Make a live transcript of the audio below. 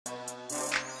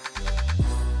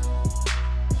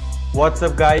What's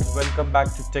up guys, welcome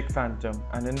back to Tech Phantom,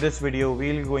 and in this video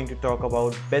we're going to talk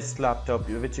about best laptop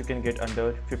which you can get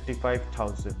under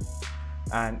 55,000,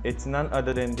 and it's none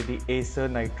other than the Acer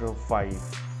Nitro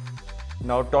 5.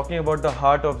 Now talking about the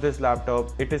heart of this laptop,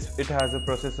 it has a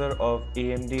processor of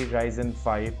AMD Ryzen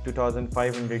 5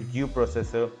 2500U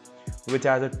processor which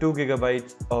has a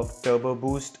 2GB of turbo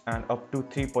boost and up to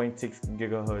 3.6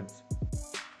 GHz.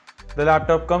 The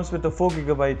laptop comes with a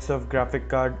 4GB of graphic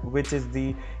card which is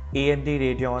the AMD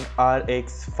Radeon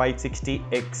RX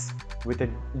 560X with a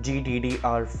GDDR5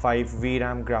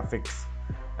 VRAM graphics,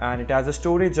 and it has a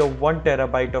storage of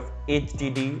 1TB of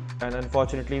HDD, and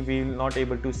unfortunately we will not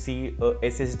able to see a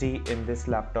SSD in this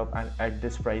laptop and at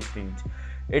this price range.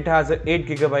 It has a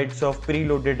 8GB of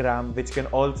preloaded RAM which can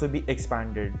also be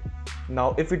expanded.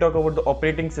 Now if we talk about the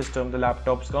operating system, the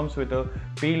laptop comes with a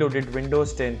preloaded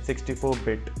Windows 10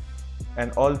 64-bit,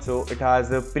 and also it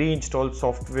has a pre-installed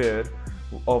software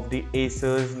of the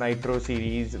Acer's Nitro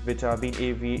series which are being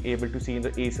able to see in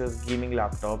the Acer's gaming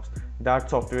laptops. That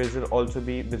software will also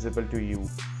be visible to you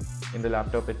in the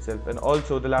laptop itself. And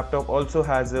also the laptop also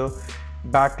has a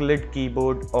backlit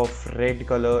keyboard of red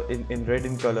color in red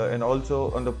in color, and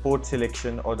also on the port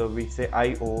selection, or the we say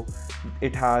IO,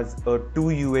 it has a 2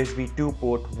 USB 2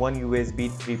 port, 1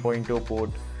 USB 3.0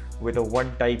 port with a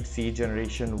 1 Type-C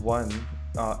generation 1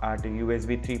 at a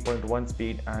USB 3.1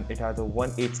 speed, and it has a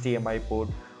 1 HDMI port,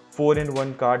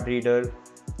 4-in-1 card reader,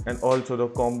 and also the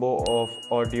combo of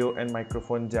audio and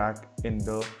microphone jack on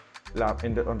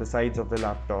the sides of the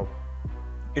laptop.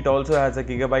 It also has a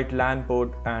gigabyte LAN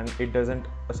port, and it doesn't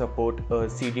support a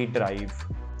CD drive.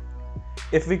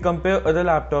 If we compare other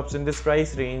laptops in this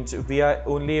price range, we are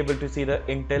only able to see the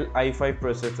Intel i5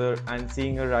 processor, and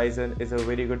seeing a Ryzen is a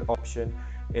very good option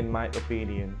in my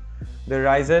opinion. The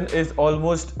Ryzen is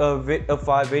almost a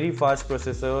very fast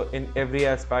processor in every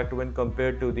aspect when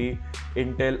compared to the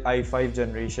Intel i5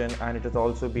 generation, and it has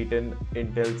also beaten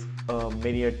Intel's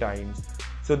many a times.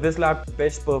 So this laptop is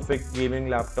best perfect gaming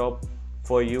laptop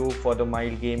for you for the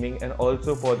mild gaming, and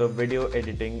also for the video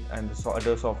editing and the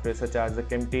other software such as the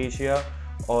Camtasia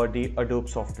or the Adobe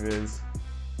softwares.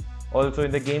 Also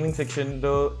in the gaming section,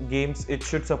 the games, it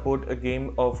should support a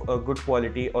game of a good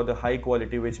quality or the high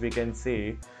quality which we can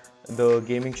say. The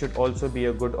gaming should also be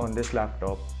a good on this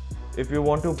laptop. If you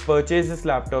want to purchase this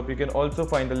laptop, you can also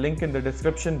find the link in the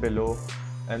description below,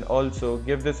 and also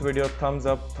give this video a thumbs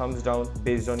up, thumbs down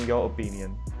based on your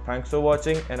opinion. Thanks for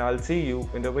watching, and I'll see you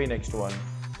in the very next one.